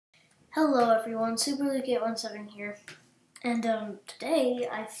Hello everyone, Super Luke 817 here, and today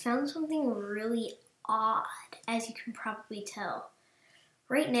I found something really odd, as you can probably tell.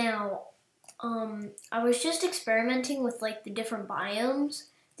 Right now, I was just experimenting with like the different biomes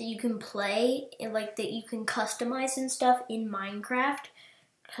that you can play and like that you can customize and stuff in Minecraft,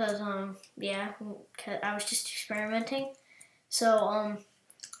 cause yeah, 'cause I was just experimenting. So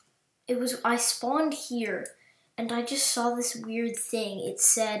I spawned here, and I just saw this weird thing. It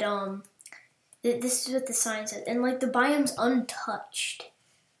said this is what the sign says, and like the biome's untouched.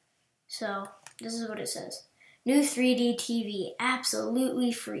 So this is what it says: new 3D TV,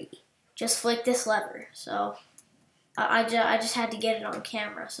 absolutely free. Just flick this lever. So I just had to get it on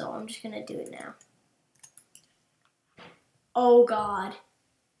camera, so I'm just gonna do it now. Oh God,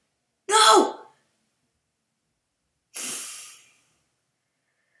 no!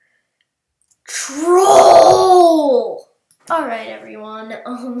 Troll! All right, everyone.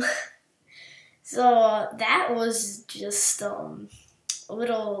 So that was just a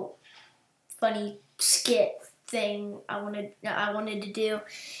little funny skit thing I wanted to do.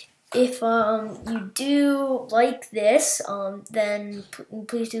 If you do like this, then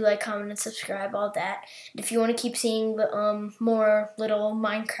please do like, comment, and subscribe, all that. And if you want to keep seeing more little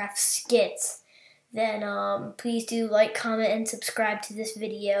Minecraft skits, then please do like, comment, and subscribe to this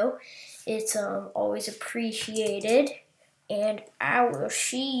video. It's always appreciated, and I will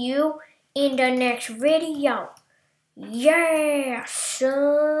see you in the next video. Yeah,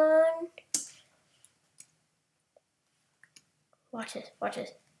 son. Watch this, watch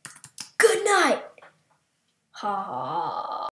this. Good night. Ha ha.